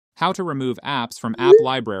How to remove apps from App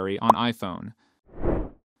Library on iPhone.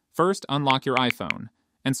 First, unlock your iPhone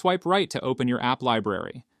and swipe right to open your app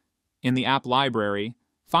library. In the app library,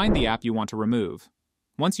 find the app you want to remove.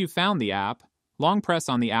 Once you've found the app, long press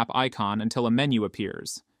on the app icon until a menu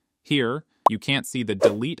appears. Here, you can't see the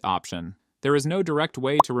delete option. There is no direct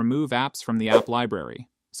way to remove apps from the app library,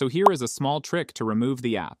 so here is a small trick to remove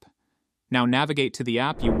the app. Now navigate to the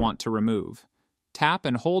app you want to remove. Tap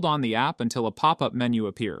and hold on the app until a pop-up menu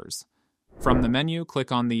appears. From the menu,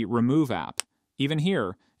 click on the Remove app, even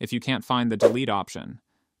here if you can't find the delete option.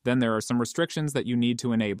 Then there are some restrictions that you need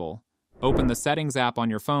to enable. Open the Settings app on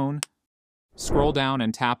your phone, scroll down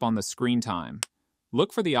and tap on the screen time.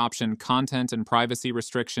 Look for the option Content and Privacy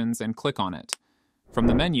Restrictions and click on it. From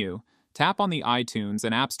the menu, tap on the iTunes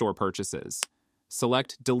and App Store purchases.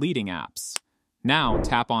 Select Deleting Apps. Now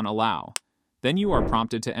tap on Allow. Then you are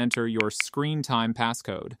prompted to enter your screen time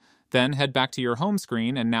passcode. Then head back to your home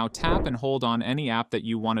screen and now tap and hold on any app that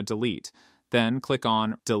you want to delete. Then click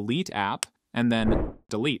on Delete App and then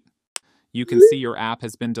Delete. You can see your app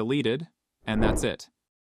has been deleted, and that's it.